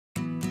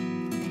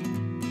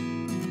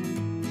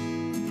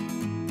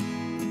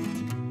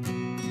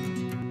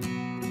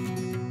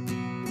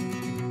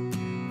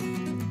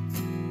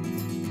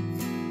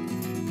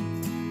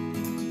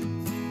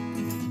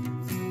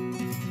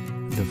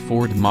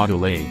Ford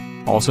Model A,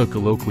 also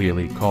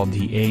colloquially called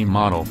the A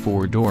model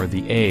Ford or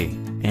the A,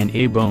 and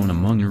A-bone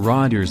among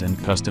riders and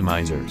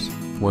customizers,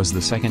 was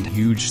the second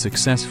huge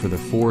success for the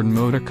Ford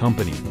Motor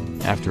Company,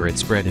 after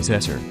its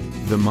predecessor,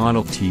 the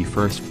Model T,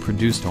 first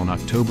produced on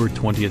October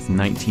 20,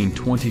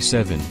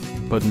 1927,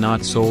 but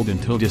not sold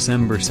until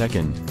December 2.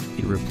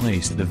 It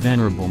replaced the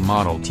venerable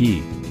Model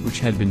T, which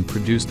had been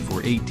produced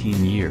for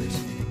 18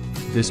 years.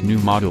 This new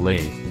Model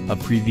A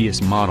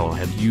previous model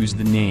had used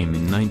the name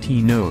in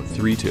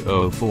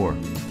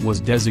 1903–04, was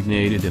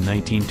designated a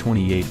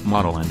 1928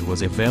 model and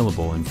was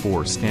available in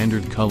 4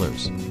 standard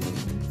colors.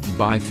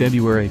 By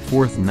February 4,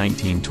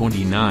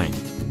 1929,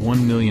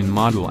 1 million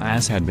Model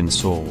As had been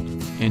sold,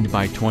 and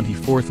by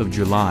 24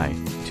 July,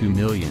 2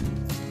 million.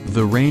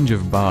 The range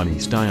of body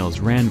styles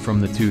ran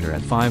from the Tudor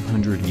at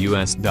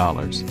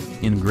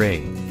 $500 in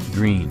gray,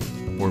 green,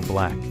 or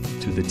black,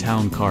 to the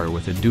town car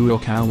with a dual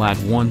cowl at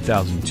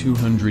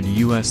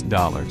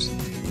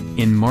 $1,200.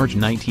 In March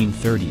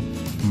 1930,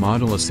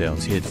 Model A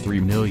sales hit 3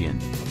 million,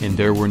 and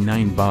there were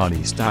 9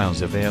 body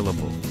styles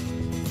available.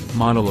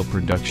 Model A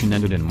production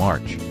ended in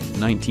March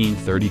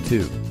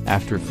 1932,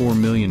 after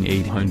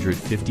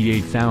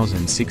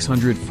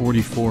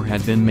 4,858,644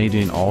 had been made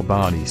in all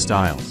body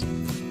styles.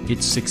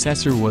 Its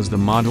successor was the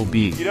Model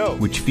B,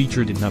 which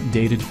featured an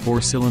updated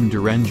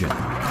 4-cylinder engine,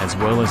 as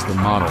well as the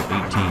Model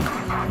 18,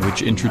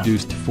 which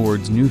introduced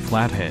Ford's new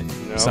flathead,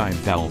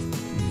 side-valve,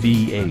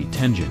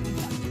 V8 engine.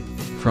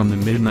 From the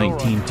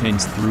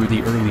mid-1910s through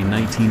the early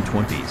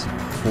 1920s,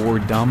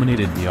 Ford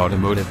dominated the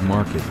automotive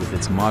market with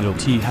its Model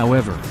T.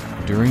 However,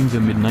 during the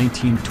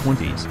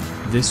mid-1920s,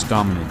 this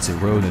dominance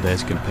eroded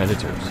as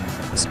competitors,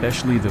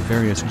 especially the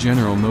various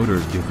General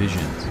Motors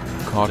divisions,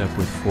 caught up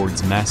with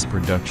Ford's mass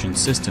production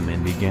system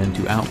and began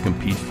to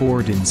outcompete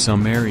Ford in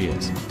some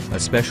areas,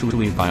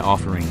 especially by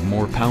offering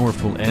more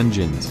powerful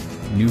engines,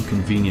 new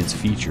convenience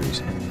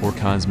features, or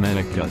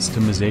cosmetic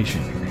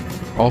customization.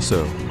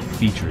 Also,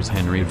 features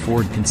Henry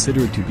Ford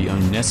considered to be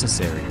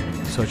unnecessary,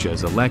 such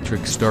as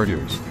electric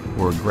starters,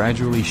 were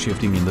gradually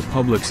shifting in the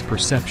public's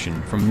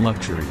perception from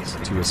luxuries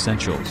to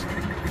essentials.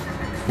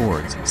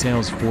 Ford's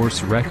sales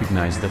force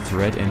recognized the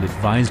threat and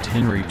advised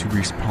Henry to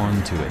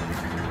respond to it.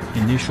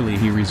 Initially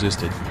he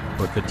resisted,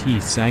 but the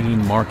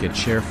teeth-sagging market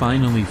share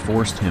finally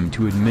forced him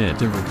to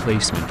admit a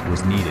replacement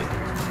was needed.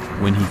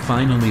 When he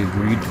finally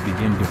agreed to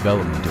begin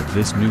development of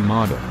this new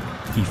model,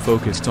 he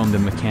focused on the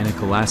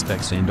mechanical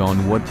aspects and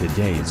on what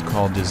today is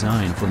called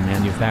design for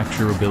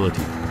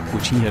manufacturability,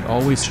 which he had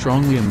always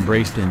strongly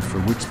embraced and for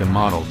which the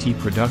Model T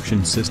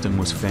production system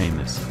was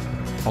famous.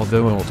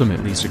 Although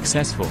ultimately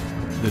successful,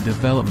 the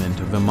development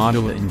of the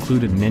Model A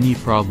included many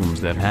problems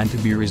that had to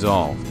be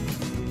resolved.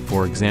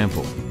 For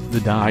example, the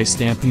die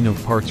stamping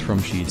of parts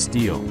from sheet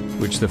steel,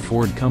 which the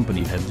Ford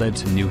company had led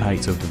to new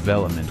heights of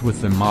development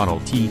with the Model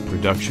T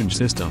production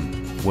system,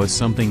 was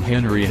something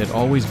Henry had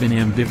always been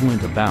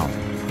ambivalent about.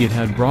 It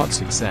had brought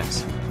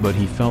success, but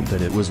he felt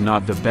that it was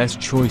not the best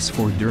choice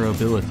for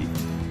durability.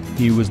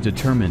 He was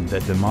determined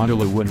that the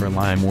Model A would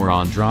rely more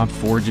on drop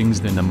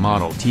forgings than the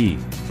Model T,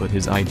 but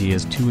his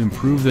ideas to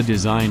improve the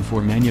design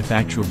for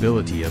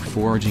manufacturability of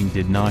forging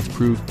did not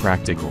prove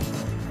practical.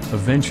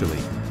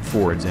 Eventually,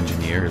 Ford's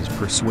engineers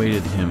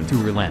persuaded him to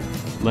relent,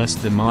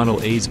 lest the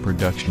Model A's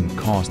production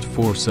cost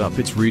force up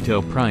its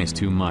retail price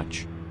too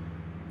much.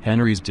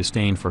 Henry's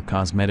disdain for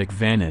cosmetic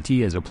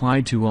vanity as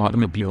applied to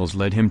automobiles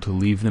led him to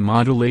leave the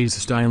Model A's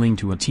styling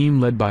to a team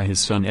led by his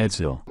son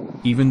Edsel,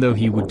 even though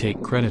he would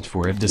take credit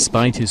for it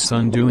despite his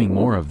son doing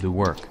more of the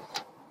work.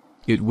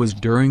 It was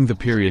during the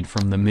period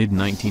from the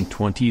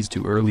mid-1920s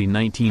to early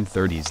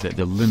 1930s that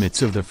the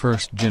limits of the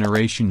first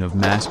generation of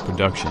mass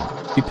production,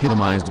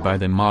 epitomized by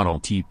the Model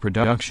T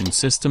production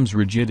system's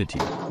rigidity,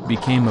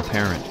 became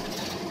apparent.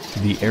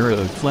 The era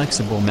of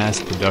flexible mass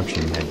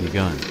production had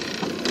begun.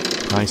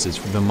 Prices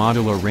for the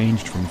Model A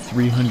ranged from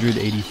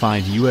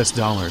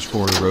 $385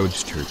 for a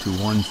Roadster to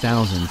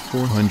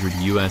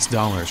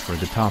 $1,400 for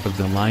the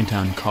top-of-the-line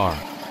town car.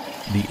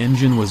 The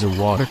engine was a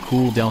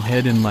water-cooled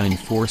L-head inline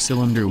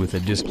 4-cylinder with a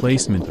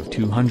displacement of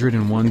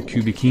 201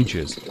 cubic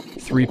inches,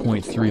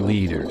 3.3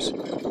 liters.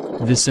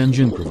 This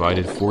engine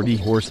provided 40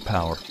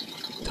 horsepower.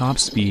 Top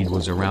speed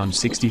was around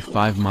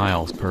 65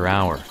 miles per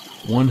hour,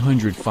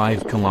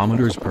 105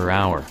 kilometers per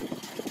hour.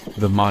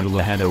 The Model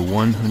A had a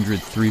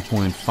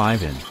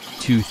 103.5-inch,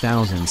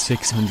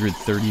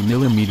 2,630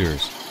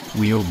 millimeters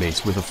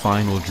wheelbase with a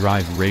final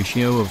drive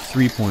ratio of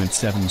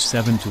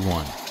 3.77 to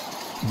 1.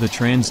 The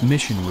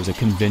transmission was a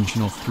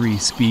conventional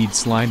 3-speed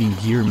sliding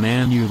gear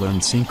manual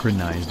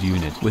unsynchronized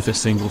unit with a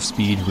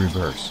single-speed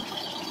reverse.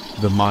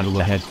 The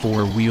Model A had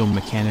 4-wheel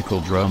mechanical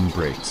drum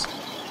brakes.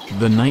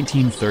 The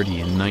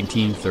 1930 and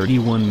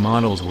 1931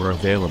 models were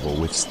available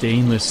with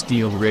stainless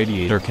steel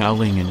radiator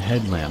cowling and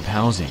headlamp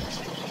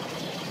housings.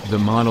 The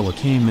Model A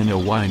came in a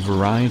wide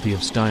variety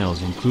of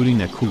styles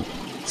including a coupe,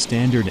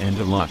 standard and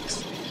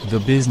deluxe, the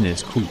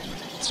business coupe,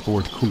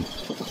 sport coupe,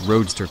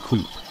 roadster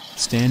coupe,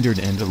 standard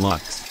and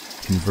deluxe,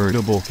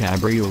 convertible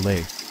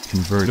cabriolet,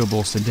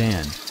 convertible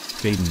sedan,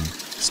 Phaeton,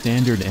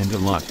 standard and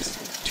deluxe,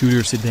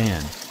 Tudor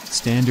sedan,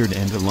 standard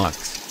and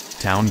deluxe,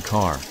 Town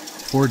Car,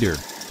 Forder,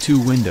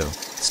 2-window,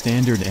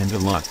 Standard and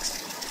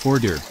Deluxe,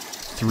 Forder,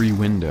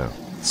 3-window,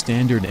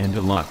 Standard and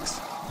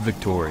Deluxe,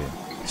 Victoria,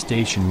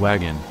 Station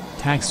Wagon,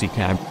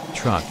 Taxicab,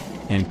 Truck,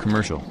 and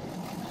Commercial.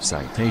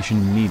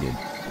 Citation needed.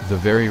 The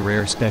very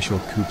rare Special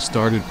Coupe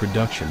started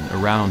production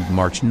around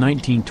March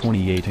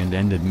 1928 and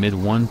ended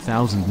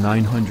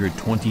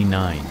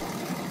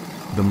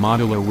mid-1929. The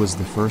Model O was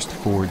the first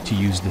Ford to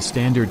use the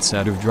standard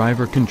set of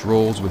driver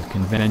controls with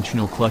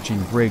conventional clutch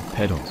and brake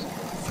pedals,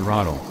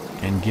 throttle,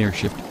 and gear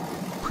shift.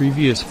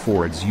 Previous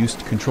Fords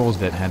used controls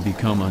that had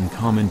become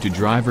uncommon to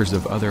drivers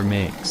of other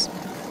makes.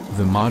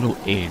 The Model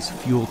A's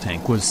fuel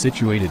tank was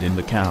situated in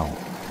the cowl,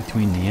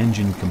 between the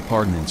engine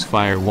compartment's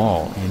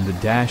firewall and the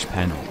dash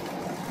panel.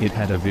 It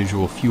had a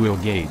visual fuel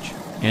gauge,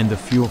 and the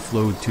fuel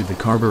flowed to the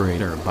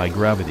carburetor by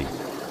gravity.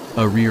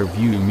 A rear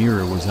view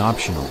mirror was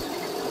optional.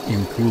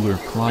 In cooler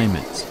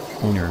climates,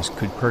 owners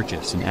could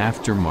purchase an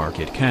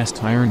aftermarket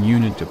cast iron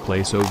unit to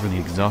place over the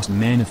exhaust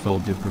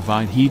manifold to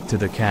provide heat to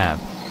the cab.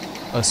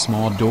 A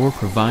small door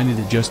provided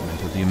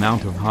adjustment of the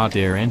amount of hot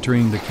air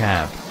entering the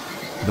cab.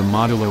 The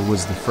Model O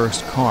was the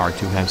first car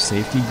to have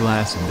safety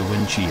glass in the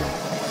windshield.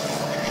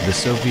 The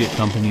Soviet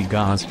company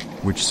Gaz,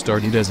 which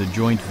started as a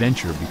joint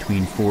venture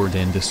between Ford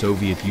and the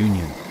Soviet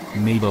Union,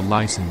 made a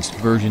licensed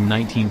version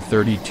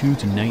 1932 to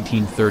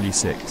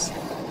 1936.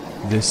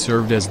 This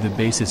served as the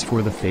basis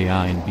for the Fa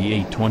and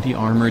Ba-20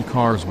 armored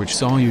cars which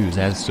saw use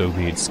as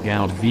Soviet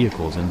scout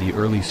vehicles in the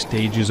early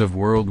stages of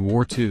World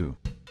War II.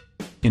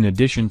 In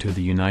addition to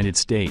the United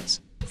States,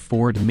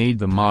 Ford made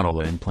the Model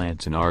in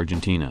plants in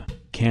Argentina,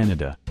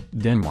 Canada,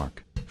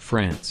 Denmark,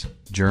 France,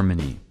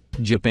 Germany,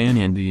 Japan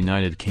and the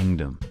United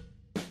Kingdom.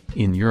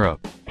 In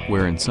Europe,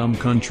 where in some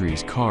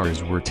countries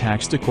cars were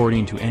taxed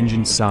according to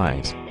engine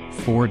size,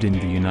 Ford in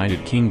the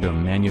United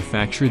Kingdom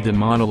manufactured the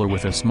Model O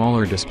with a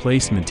smaller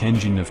displacement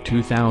engine of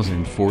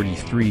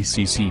 2043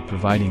 cc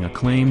providing a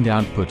claimed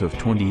output of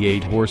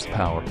 28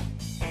 horsepower.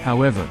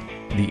 However,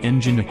 the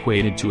engine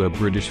equated to a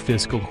British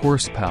fiscal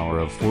horsepower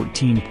of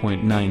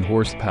 14.9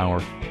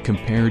 horsepower,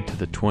 compared to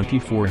the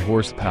 24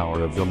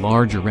 horsepower of the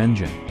larger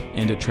engine,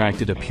 and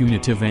attracted a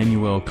punitive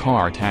annual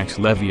car tax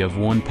levy of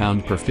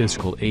 £1 per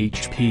fiscal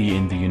HP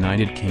in the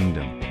United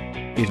Kingdom.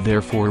 It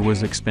therefore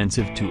was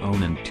expensive to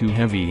own and too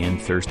heavy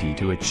and thirsty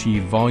to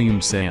achieve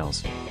volume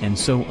sales, and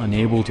so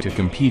unable to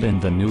compete in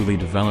the newly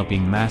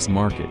developing mass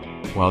market,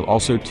 while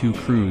also too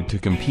crude to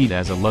compete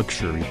as a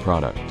luxury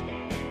product.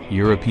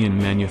 European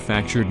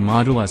manufactured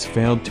Model S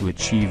failed to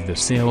achieve the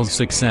sales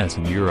success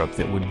in Europe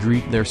that would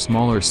greet their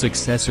smaller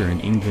successor in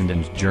England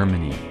and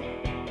Germany.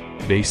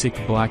 Basic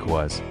black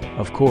was,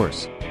 of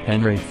course,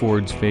 Henry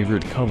Ford's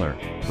favorite color,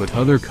 but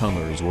other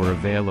colors were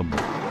available,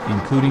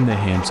 including the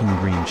handsome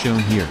green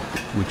shown here,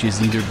 which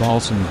is either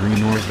balsam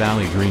green or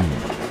valley green,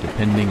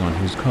 depending on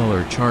whose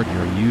color chart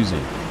you're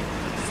using.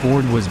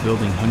 Ford was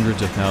building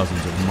hundreds of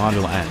thousands of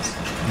Model S,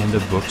 and the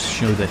books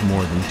show that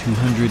more than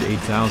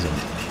 208,000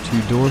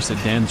 two-door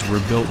sedans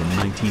were built in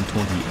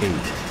 1928,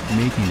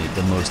 making it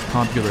the most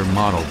popular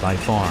model by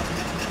far.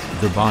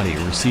 The body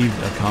received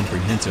a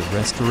comprehensive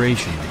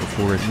restoration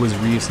before it was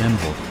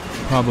reassembled,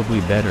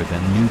 probably better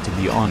than new to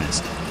be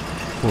honest.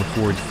 For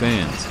Ford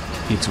fans,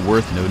 it's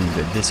worth noting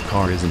that this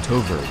car isn't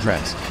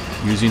overdressed,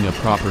 using a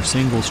proper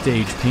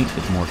single-stage paint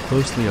that more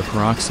closely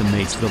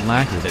approximates the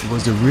lacquer that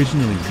was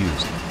originally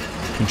used.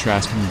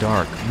 Contrasting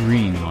dark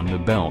green on the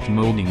belt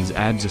moldings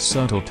adds a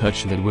subtle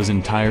touch that was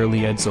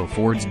entirely Edsel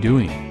Ford's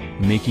doing,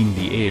 making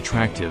the A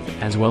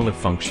attractive as well as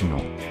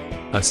functional.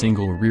 A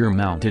single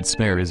rear-mounted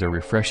spare is a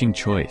refreshing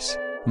choice.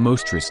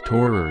 Most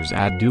restorers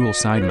add dual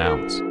side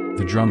mounts.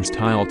 The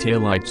drum-style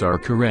taillights are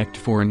correct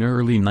for an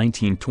early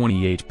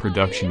 1928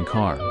 production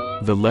car.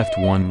 The left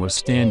one was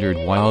standard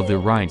while the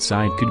right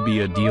side could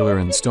be a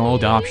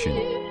dealer-installed option,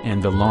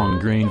 and the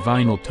long-grain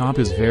vinyl top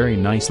is very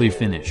nicely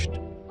finished.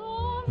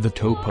 The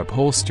taupe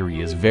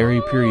upholstery is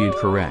very period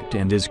correct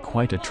and is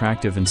quite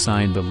attractive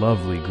inside the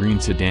lovely green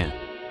sedan.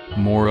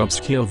 More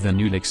upscale than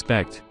you'd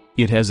expect,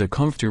 it has a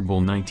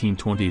comfortable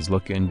 1920s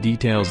look and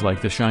details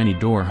like the shiny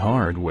door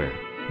hardware,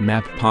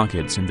 map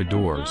pockets in the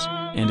doors,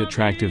 and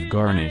attractive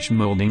garnish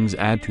moldings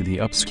add to the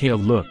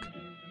upscale look.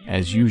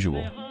 As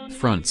usual,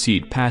 front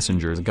seat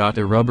passengers got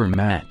a rubber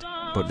mat,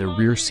 but the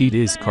rear seat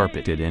is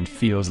carpeted and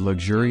feels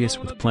luxurious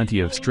with plenty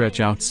of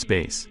stretch-out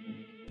space.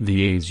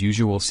 The A's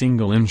usual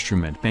single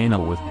instrument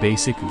panel with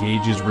basic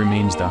gauges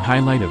remains the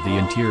highlight of the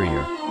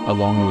interior,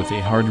 along with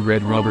a hard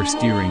red rubber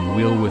steering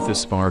wheel with a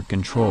spark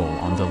control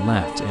on the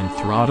left and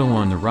throttle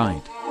on the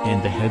right,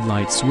 and the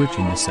headlight switch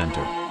in the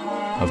center.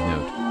 Of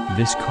note,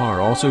 this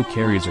car also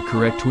carries a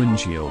correct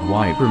windshield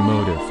wiper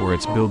motor for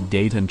its build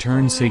date, and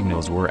turn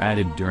signals were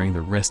added during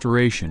the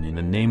restoration in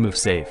the name of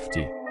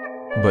safety.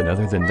 But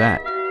other than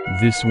that,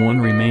 this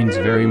one remains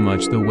very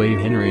much the way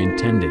Henry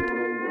intended.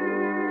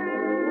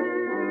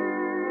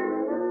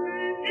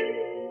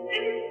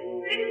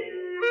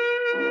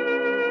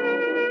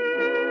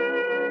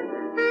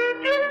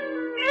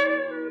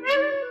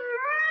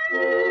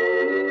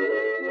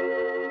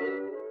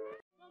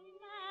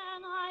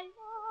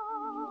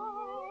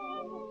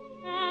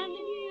 And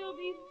he'll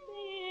be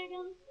big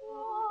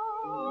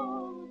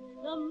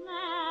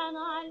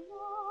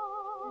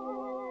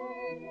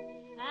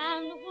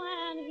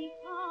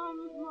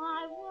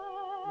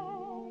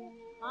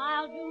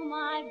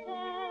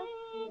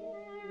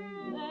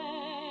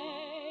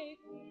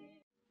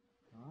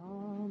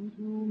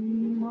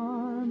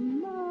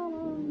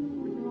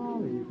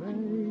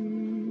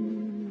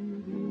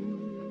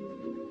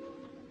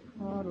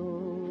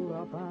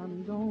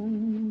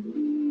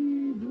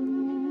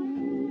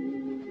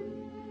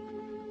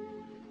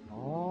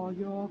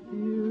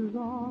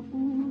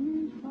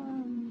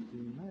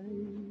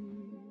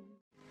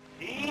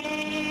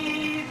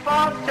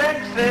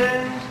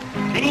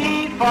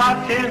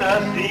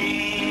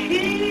Tennessee,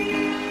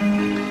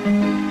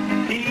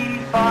 T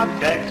for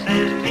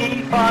Texas, T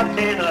for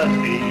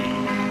Tennessee,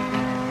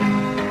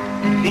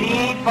 T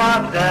for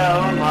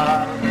Thelma,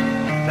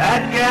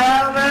 that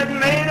gal that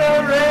made a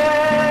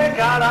wreck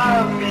out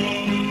of me.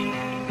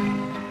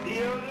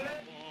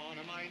 On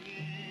my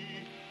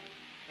knee,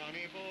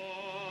 honey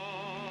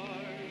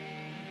boy,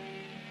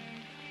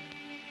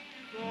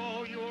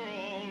 though you're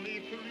only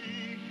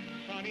 3,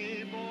 honey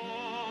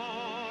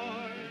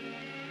boy,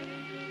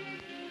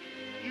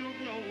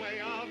 you've no way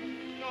of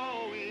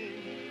knowing,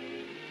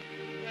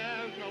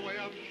 there's no way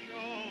of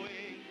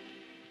showing.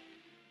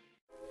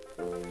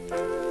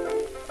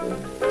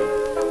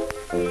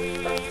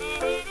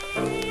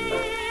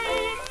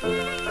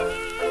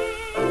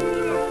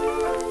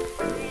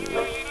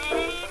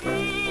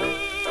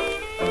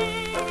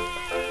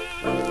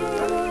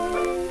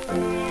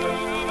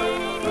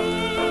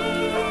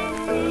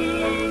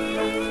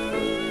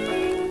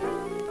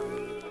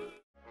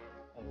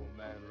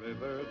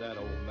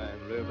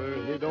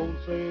 He don't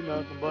say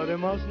nothing, but he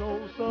must know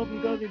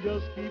something, 'cause he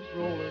just keeps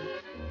rolling.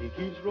 He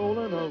keeps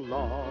rolling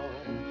along,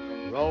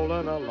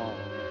 rolling along.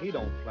 He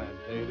don't plant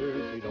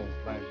taters, he don't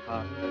plant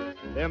cotton.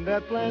 Them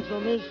that plants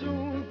them is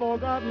soon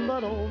forgotten,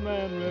 but old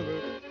man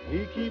River,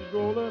 he keeps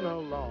rolling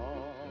along.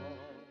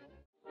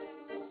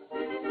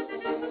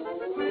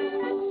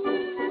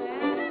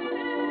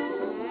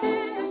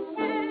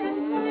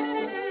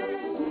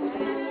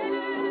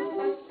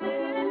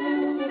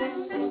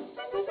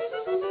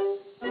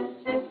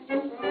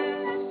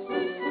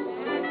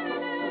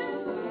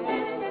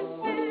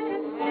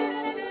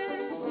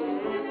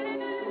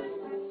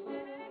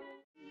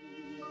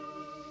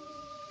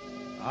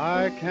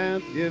 I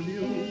can't give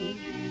you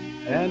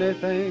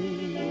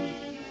anything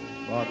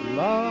but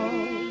love,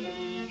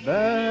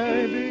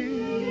 baby.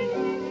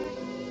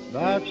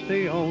 That's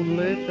the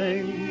only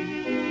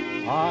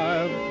thing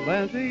I've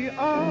plenty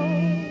of,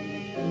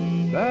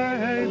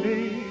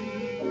 baby.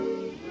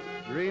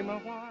 Dream a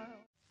while.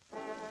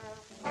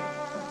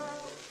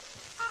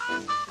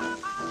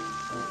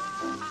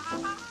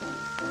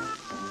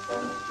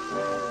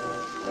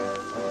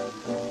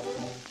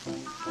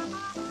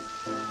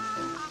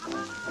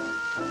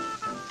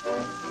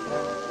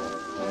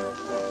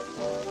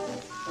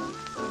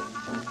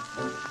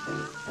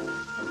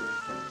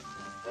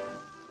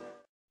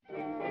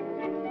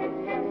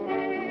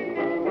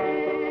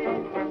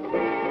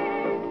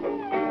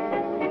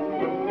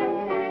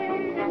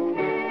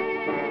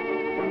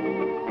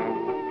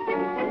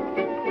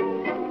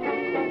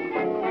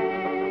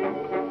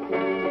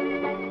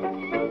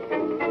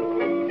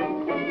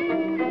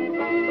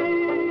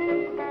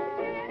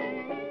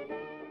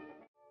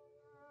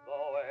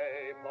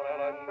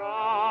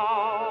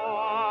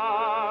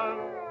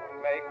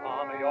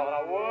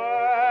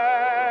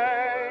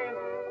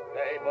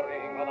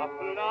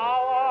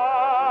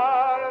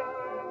 Flowers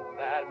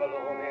that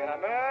bloom in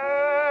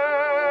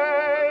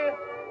May,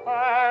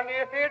 and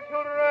if it's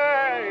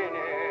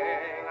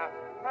raining,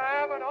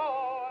 have no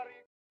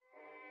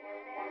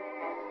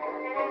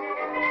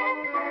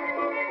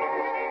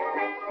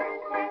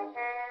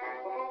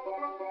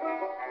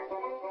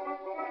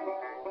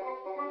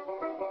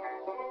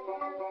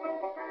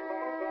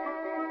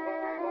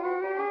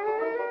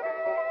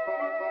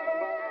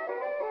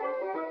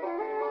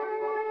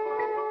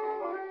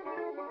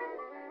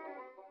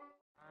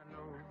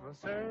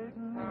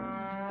certain,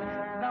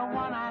 the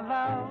one I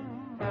love.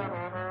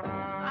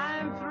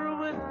 I'm through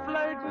with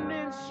flirting,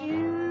 it's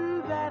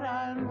you that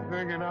I'm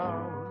thinking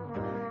of.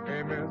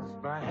 Hey,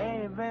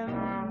 misbehaving,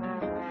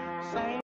 say